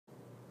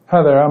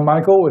Hi there, I'm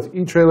Michael with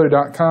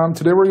etrailer.com.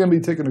 Today we're going to be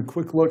taking a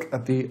quick look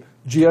at the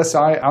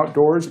GSI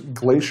Outdoors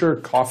Glacier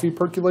coffee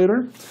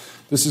percolator.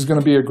 This is going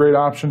to be a great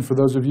option for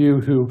those of you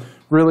who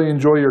really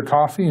enjoy your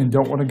coffee and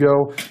don't want to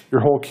go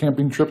your whole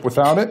camping trip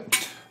without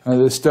it.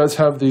 This does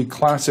have the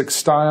classic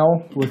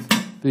style with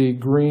the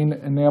green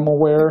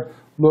enamelware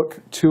look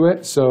to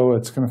it, so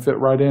it's going to fit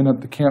right in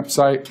at the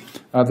campsite.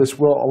 This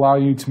will allow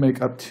you to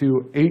make up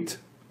to 8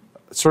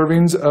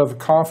 servings of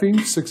coffee,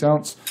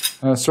 6-ounce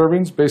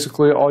servings.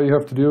 Basically, all you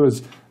have to do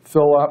is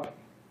fill up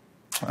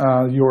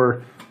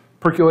your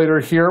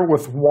percolator here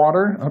with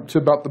water up to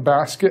about the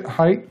basket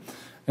height,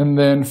 and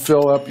then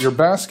fill up your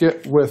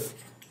basket with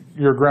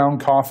your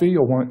ground coffee.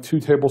 You'll want 2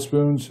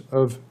 tablespoons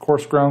of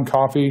coarse ground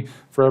coffee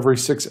for every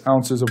 6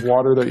 ounces of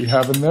water that you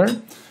have in there.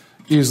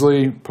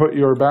 Easily put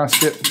your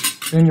basket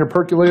in your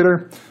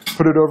percolator,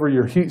 put it over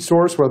your heat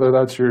source, whether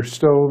that's your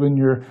stove in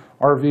your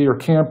RV or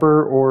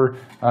camper, or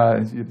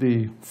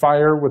the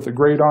fire with a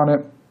grate on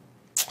it.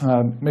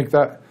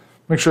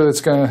 Make sure that's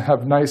going to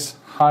have nice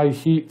high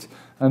heat,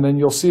 and then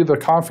you'll see the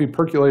coffee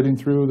percolating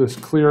through this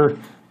clear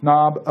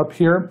knob up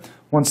here.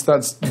 Once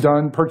that's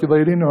done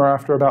percolating, or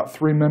after about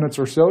 3 minutes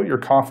or so, your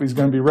coffee is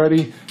going to be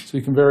ready, so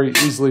you can very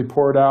easily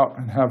pour it out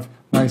and have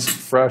nice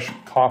fresh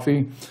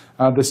coffee.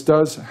 This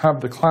does have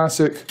the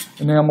classic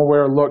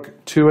enamelware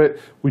look to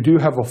it. We do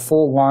have a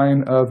full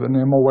line of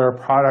enamelware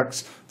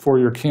products for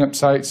your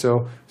campsite,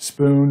 so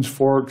spoons,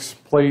 forks,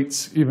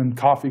 plates, even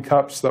coffee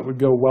cups that would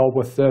go well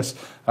with this.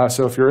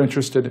 So if you're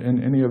interested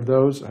in any of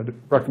those, I'd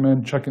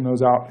recommend checking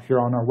those out here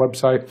on our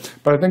website.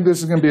 But I think this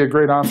is going to be a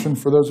great option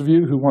for those of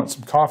you who want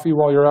some coffee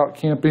while you're out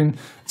camping.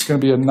 It's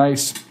going to be a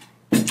nice,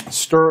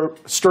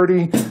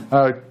 sturdy,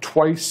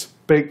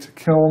 twice-baked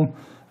kiln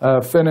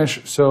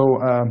finish, so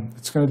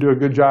it's going to do a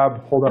good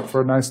job, hold up for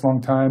a nice long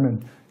time,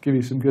 and give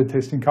you some good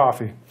tasting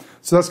coffee.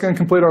 So that's going to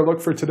complete our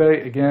look for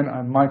today. Again,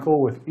 I'm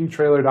Michael with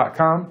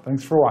etrailer.com.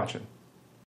 Thanks for watching.